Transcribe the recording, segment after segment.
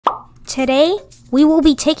Today, we will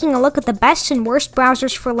be taking a look at the best and worst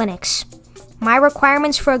browsers for Linux. My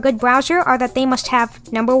requirements for a good browser are that they must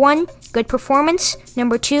have number 1, good performance,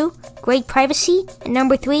 number 2, great privacy, and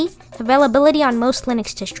number 3, availability on most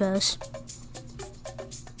Linux distros.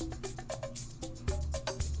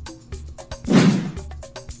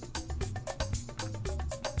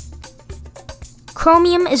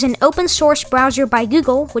 Chromium is an open source browser by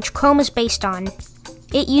Google, which Chrome is based on.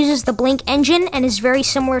 It uses the Blink engine and is very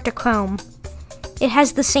similar to Chrome. It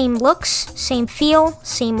has the same looks, same feel,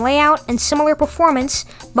 same layout, and similar performance,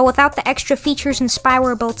 but without the extra features and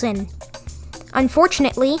spyware built in.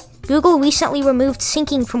 Unfortunately, Google recently removed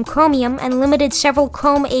syncing from Chromium and limited several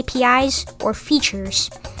Chrome APIs, or features.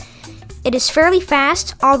 It is fairly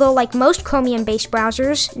fast, although like most Chromium-based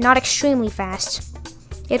browsers, not extremely fast.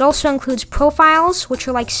 It also includes profiles, which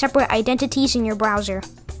are like separate identities in your browser.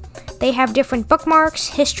 They have different bookmarks,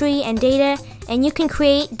 history, and data, and you can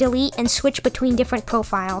create, delete, and switch between different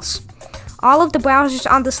profiles. All of the browsers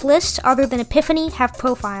on this list, other than Epiphany, have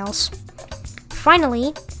profiles.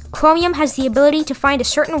 Finally, Chromium has the ability to find a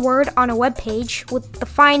certain word on a web page with the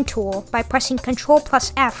Find tool by pressing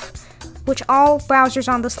Ctrl+F, which all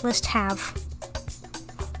browsers on this list have.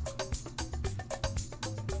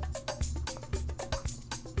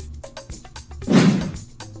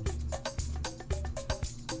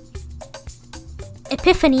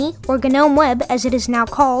 Epiphany, or GNOME Web as it is now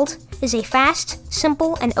called, is a fast,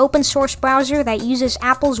 simple, and open source browser that uses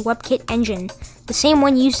Apple's WebKit engine, the same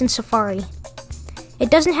one used in Safari. It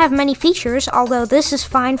doesn't have many features, although this is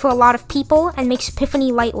fine for a lot of people and makes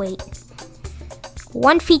Epiphany lightweight.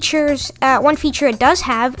 One feature it does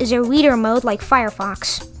have is a reader mode like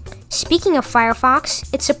Firefox. Speaking of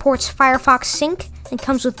Firefox, it supports Firefox Sync and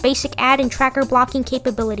comes with basic ad and tracker blocking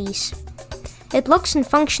capabilities. It looks and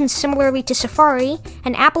functions similarly to Safari,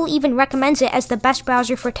 and Apple even recommends it as the best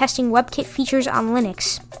browser for testing WebKit features on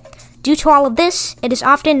Linux. Due to all of this, it is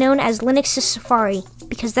often known as Linux's Safari,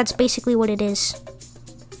 because that's basically what it is.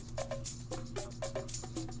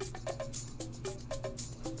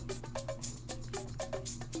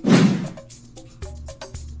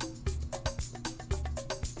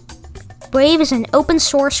 Brave is an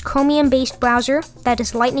open-source Chromium-based browser that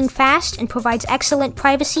is lightning fast and provides excellent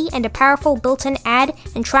privacy and a powerful built-in ad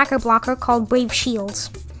and tracker blocker called Brave Shields.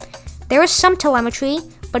 There is some telemetry,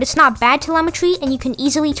 but it's not bad telemetry and you can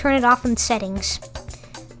easily turn it off in settings.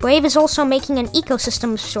 Brave is also making an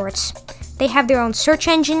ecosystem of sorts. They have their own search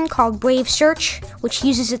engine called Brave Search, which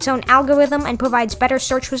uses its own algorithm and provides better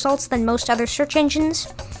search results than most other search engines.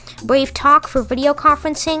 Brave Talk for video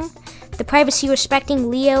conferencing, the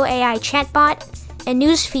privacy-respecting Leo AI chatbot, a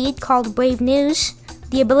news feed called Brave News,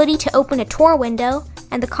 the ability to open a Tor window,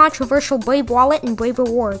 and the controversial Brave Wallet and Brave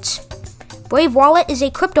Rewards. Brave Wallet is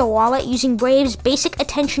a crypto wallet using Brave's Basic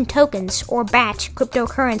Attention Tokens, or BAT,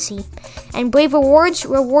 cryptocurrency, and Brave Rewards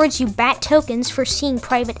rewards you BAT tokens for seeing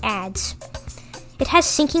private ads. It has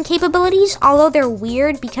syncing capabilities, although they're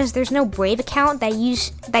weird because there's no Brave account that you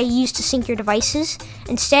use to sync your devices.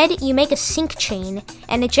 Instead, you make a sync chain,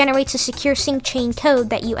 and it generates a secure sync chain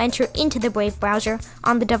code that you enter into the Brave browser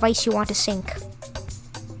on the device you want to sync.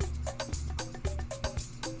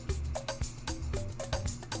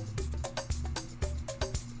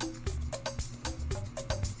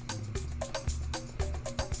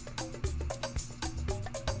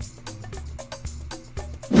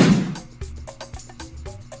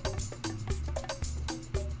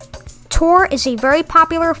 Tor is a very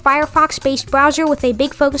popular Firefox-based browser with a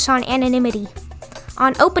big focus on anonymity.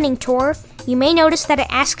 On opening Tor, you may notice that it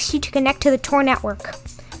asks you to connect to the Tor network.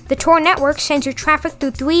 The Tor network sends your traffic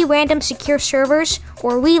through 3 random secure servers,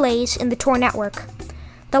 or relays, in the Tor network.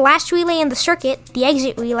 The last relay in the circuit, the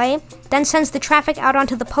exit relay, then sends the traffic out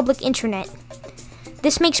onto the public internet.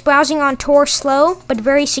 This makes browsing on Tor slow, but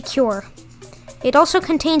very secure. It also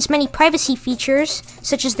contains many privacy features,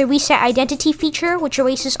 such as the Reset Identity feature, which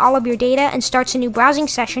erases all of your data and starts a new browsing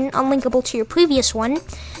session unlinkable to your previous one,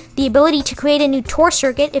 the ability to create a new Tor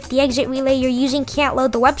circuit if the exit relay you're using can't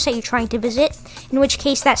load the website you're trying to visit, in which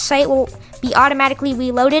case that site will be automatically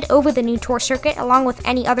reloaded over the new Tor circuit along with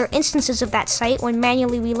any other instances of that site when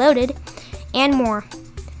manually reloaded, and more.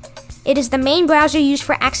 It is the main browser used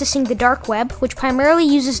for accessing the dark web, which primarily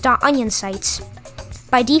uses .onion sites.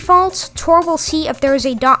 By default, Tor will see if there is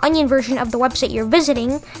a .onion version of the website you're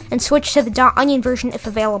visiting and switch to the .onion version if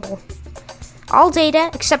available. All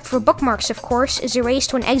data, except for bookmarks of course, is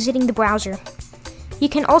erased when exiting the browser. You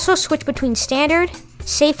can also switch between standard,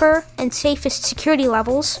 safer, and safest security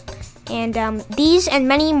levels, and these and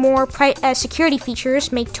many more security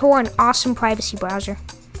features make Tor an awesome privacy browser.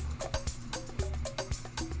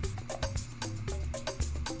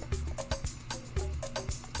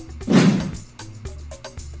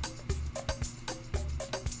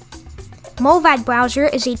 Mullvad Browser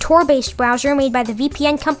is a Tor-based browser made by the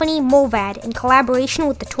VPN company Mullvad in collaboration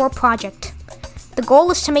with the Tor project. The goal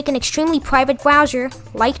is to make an extremely private browser,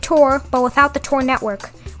 like Tor, but without the Tor network,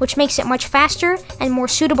 which makes it much faster and more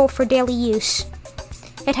suitable for daily use.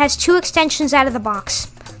 It has two extensions out of the box.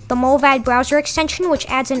 The Mullvad Browser extension, which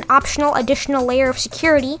adds an optional additional layer of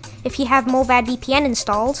security if you have Mullvad VPN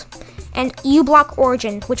installed, and uBlock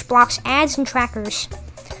Origin, which blocks ads and trackers.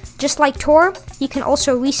 Just like Tor, you can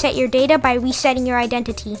also reset your data by resetting your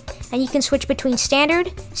identity, and you can switch between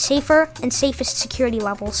standard, safer, and safest security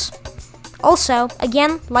levels. Also,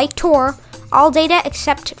 again, like Tor, all data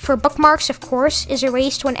except for bookmarks, of course, is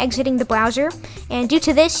erased when exiting the browser, and due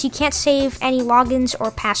to this, you can't save any logins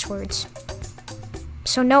or passwords.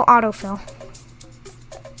 So no autofill.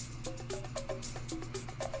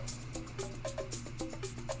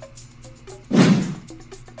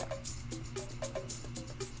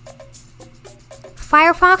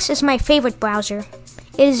 Firefox is my favorite browser.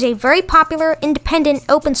 It is a very popular, independent,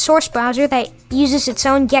 open source browser that uses its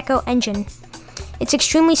own Gecko engine. It's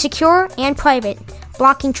extremely secure and private,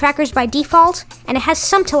 blocking trackers by default, and it has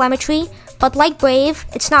some telemetry, but like Brave,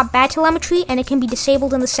 it's not bad telemetry and it can be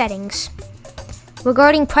disabled in the settings.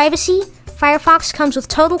 Regarding privacy, Firefox comes with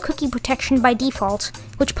total cookie protection by default,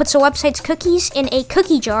 which puts a website's cookies in a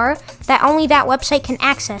cookie jar that only that website can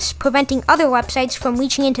access, preventing other websites from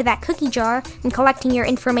reaching into that cookie jar and collecting your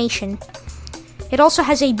information. It also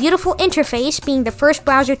has a beautiful interface, being the first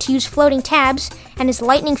browser to use floating tabs, and is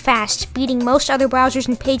lightning fast, beating most other browsers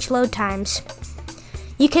in page load times.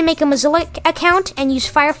 You can make a Mozilla account and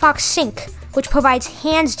use Firefox Sync, which provides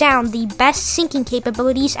hands down the best syncing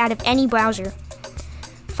capabilities out of any browser.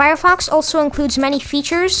 Firefox also includes many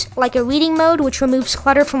features, like a reading mode which removes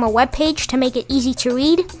clutter from a web page to make it easy to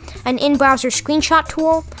read, an in-browser screenshot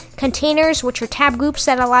tool, containers which are tab groups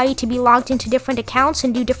that allow you to be logged into different accounts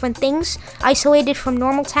and do different things, isolated from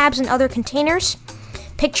normal tabs and other containers,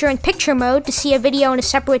 picture-in-picture mode to see a video in a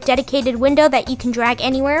separate dedicated window that you can drag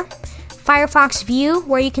anywhere, Firefox View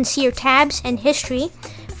where you can see your tabs and history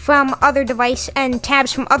from other devices and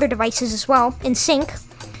tabs from other devices as well in sync.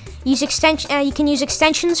 You can use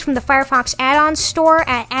extensions from the Firefox add-ons store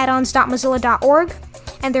at addons.mozilla.org,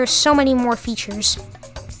 and there's so many more features.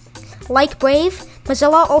 Like Brave,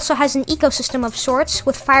 Mozilla also has an ecosystem of sorts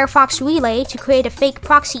with Firefox Relay to create a fake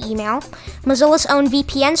proxy email, Mozilla's own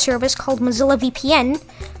VPN service called Mozilla VPN,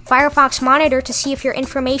 Firefox Monitor to see if your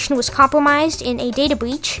information was compromised in a data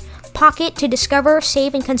breach, Pocket to discover,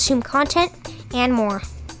 save, and consume content, and more.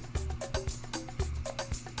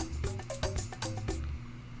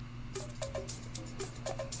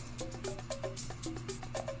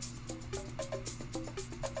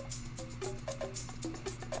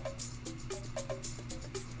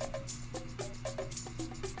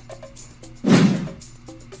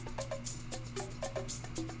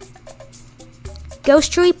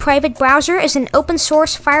 Ghostery Private Browser is an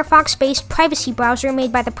open-source Firefox-based privacy browser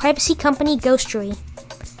made by the privacy company Ghostery.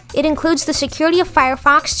 It includes the security of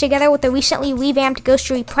Firefox together with the recently revamped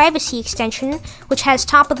Ghostery Privacy extension, which has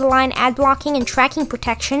top-of-the-line ad blocking and tracking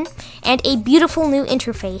protection, and a beautiful new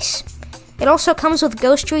interface. It also comes with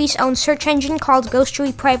Ghostery's own search engine called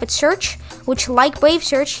Ghostery Private Search, which, like Brave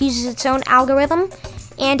Search, uses its own algorithm,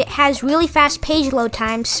 and it has really fast page load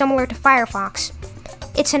times similar to Firefox.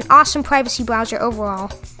 It's an awesome privacy browser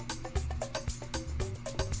overall.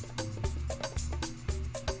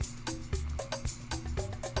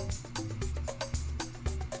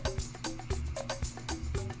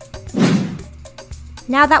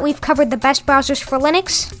 Now that we've covered the best browsers for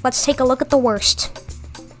Linux, let's take a look at the worst.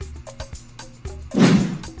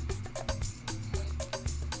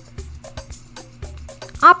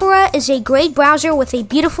 Opera is a great browser with a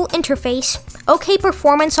beautiful interface, okay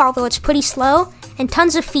performance although it's pretty slow, and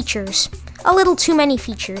tons of features. A little too many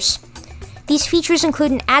features. These features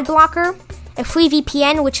include an ad blocker, a free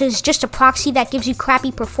VPN which is just a proxy that gives you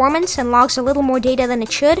crappy performance and logs a little more data than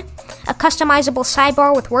it should, a customizable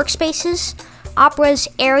sidebar with workspaces, Opera's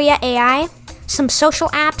Area AI, some social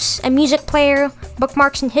apps, a music player,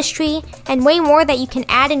 bookmarks and history, and way more that you can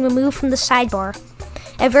add and remove from the sidebar.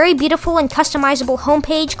 A very beautiful and customizable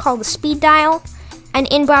homepage called the Speed Dial, an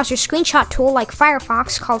in-browser screenshot tool like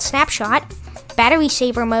Firefox called Snapshot, battery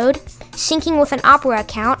saver mode, syncing with an Opera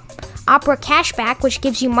account, Opera Cashback, which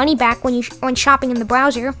gives you money back when shopping in the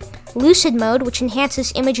browser, Lucid mode, which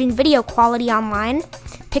enhances image and video quality online,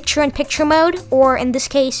 picture-in-picture mode, or in this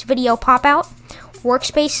case, video pop-out,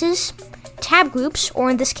 workspaces, tab groups, or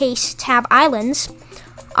in this case, tab islands,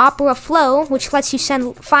 Opera Flow, which lets you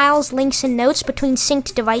send files, links, and notes between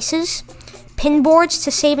synced devices, pinboards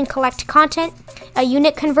to save and collect content, a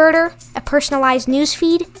unit converter, a personalized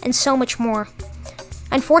newsfeed, and so much more.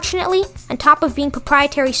 Unfortunately, on top of being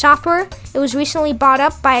proprietary software, it was recently bought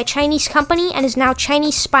up by a Chinese company and is now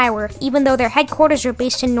Chinese spyware, even though their headquarters are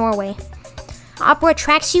based in Norway. Opera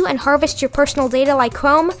tracks you and harvests your personal data like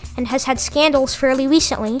Chrome and has had scandals fairly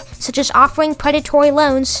recently, such as offering predatory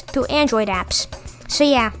loans through Android apps. So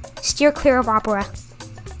yeah, steer clear of Opera.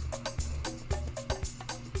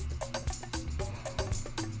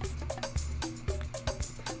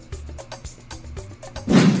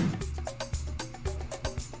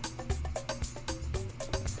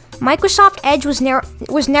 Microsoft Edge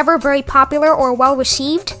was never very popular or well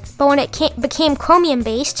received, but when it became Chromium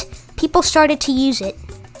based, people started to use it.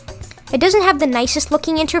 It doesn't have the nicest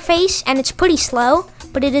looking interface, and it's pretty slow,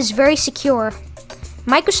 but it is very secure.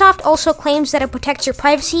 Microsoft also claims that it protects your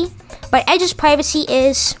privacy, but Edge's privacy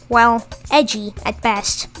is, well, edgy at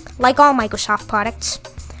best, like all Microsoft products.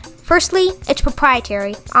 Firstly, it's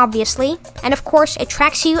proprietary, obviously, and of course it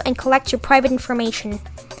tracks you and collects your private information.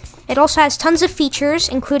 It also has tons of features,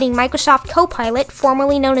 including Microsoft Copilot,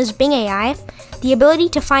 formerly known as Bing AI, the ability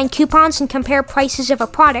to find coupons and compare prices of a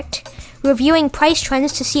product, reviewing price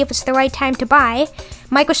trends to see if it's the right time to buy,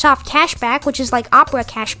 Microsoft Cashback, which is like Opera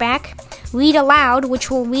Cashback, Read Aloud, which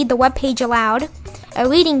will read the web page aloud, a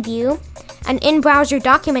reading view, an in-browser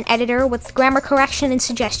document editor with grammar correction and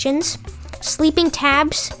suggestions, sleeping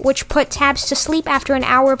tabs, which put tabs to sleep after an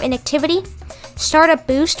hour of inactivity, Startup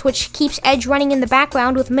Boost, which keeps Edge running in the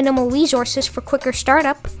background with minimal resources for quicker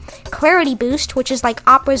startup, Clarity Boost, which is like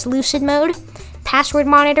Opera's Lucid mode, Password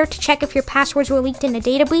Monitor to check if your passwords were leaked in a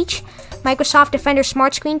data breach, Microsoft Defender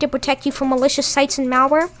Smart Screen to protect you from malicious sites and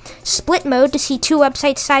malware, Split Mode to see two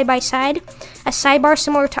websites side by side, a sidebar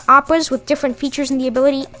similar to Opera's with different features and the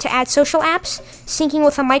ability to add social apps, syncing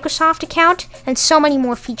with a Microsoft account, and so many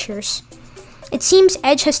more features. It seems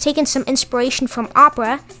Edge has taken some inspiration from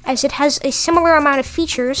Opera, as it has a similar amount of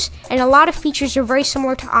features, and a lot of features are very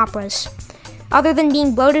similar to Opera's. Other than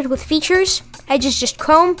being bloated with features, Edge is just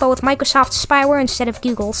Chrome, but with Microsoft spyware instead of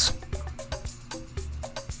Google's.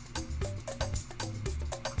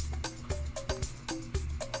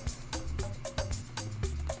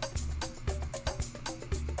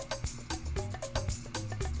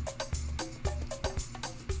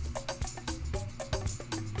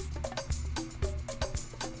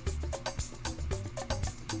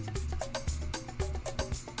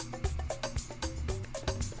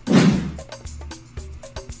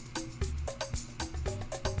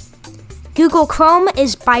 Google Chrome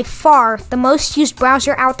is by far the most used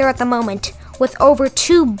browser out there at the moment, with over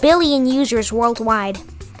 2 billion users worldwide.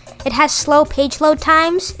 It has slow page load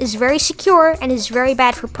times, is very secure, and is very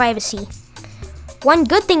bad for privacy. One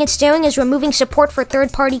good thing it's doing is removing support for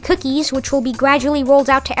third-party cookies, which will be gradually rolled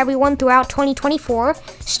out to everyone throughout 2024,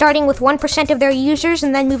 starting with 1% of their users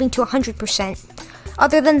and then moving to 100%.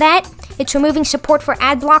 Other than that, it's removing support for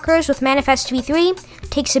ad blockers with Manifest v3,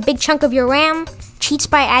 takes a big chunk of your RAM, cheats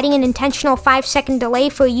by adding an intentional 5-second delay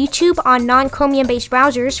for YouTube on non-Chromium based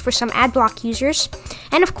browsers for some adblock users,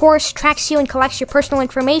 and of course tracks you and collects your personal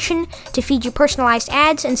information to feed you personalized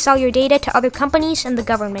ads and sell your data to other companies and the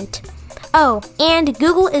government. Oh, and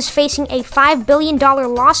Google is facing a $5 billion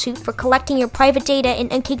lawsuit for collecting your private data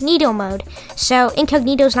in incognito mode, so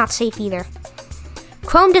incognito's not safe either.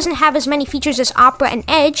 Chrome doesn't have as many features as Opera and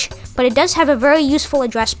Edge, but it does have a very useful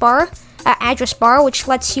address bar, which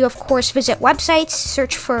lets you, of course, visit websites,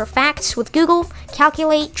 search for facts with Google,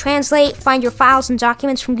 calculate, translate, find your files and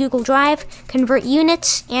documents from Google Drive, convert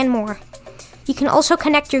units, and more. You can also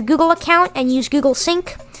connect your Google account and use Google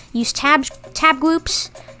Sync, use tab groups,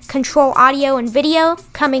 control audio and video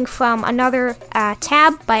coming from another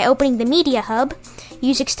tab by opening the Media Hub,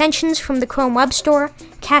 use extensions from the Chrome Web Store,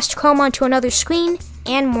 cast Chrome onto another screen,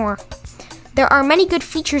 and more. There are many good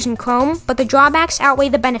features in Chrome, but the drawbacks outweigh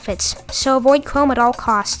the benefits, so avoid Chrome at all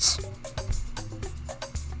costs.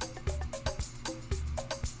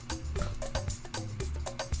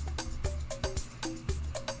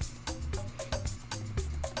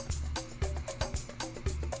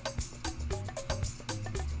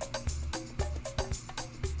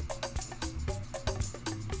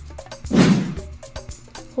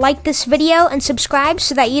 Like this video and subscribe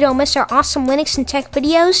so that you don't miss our awesome Linux and tech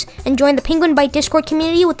videos, and join the PenguinByte Discord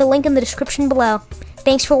community with the link in the description below.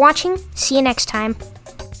 Thanks for watching, see you next time.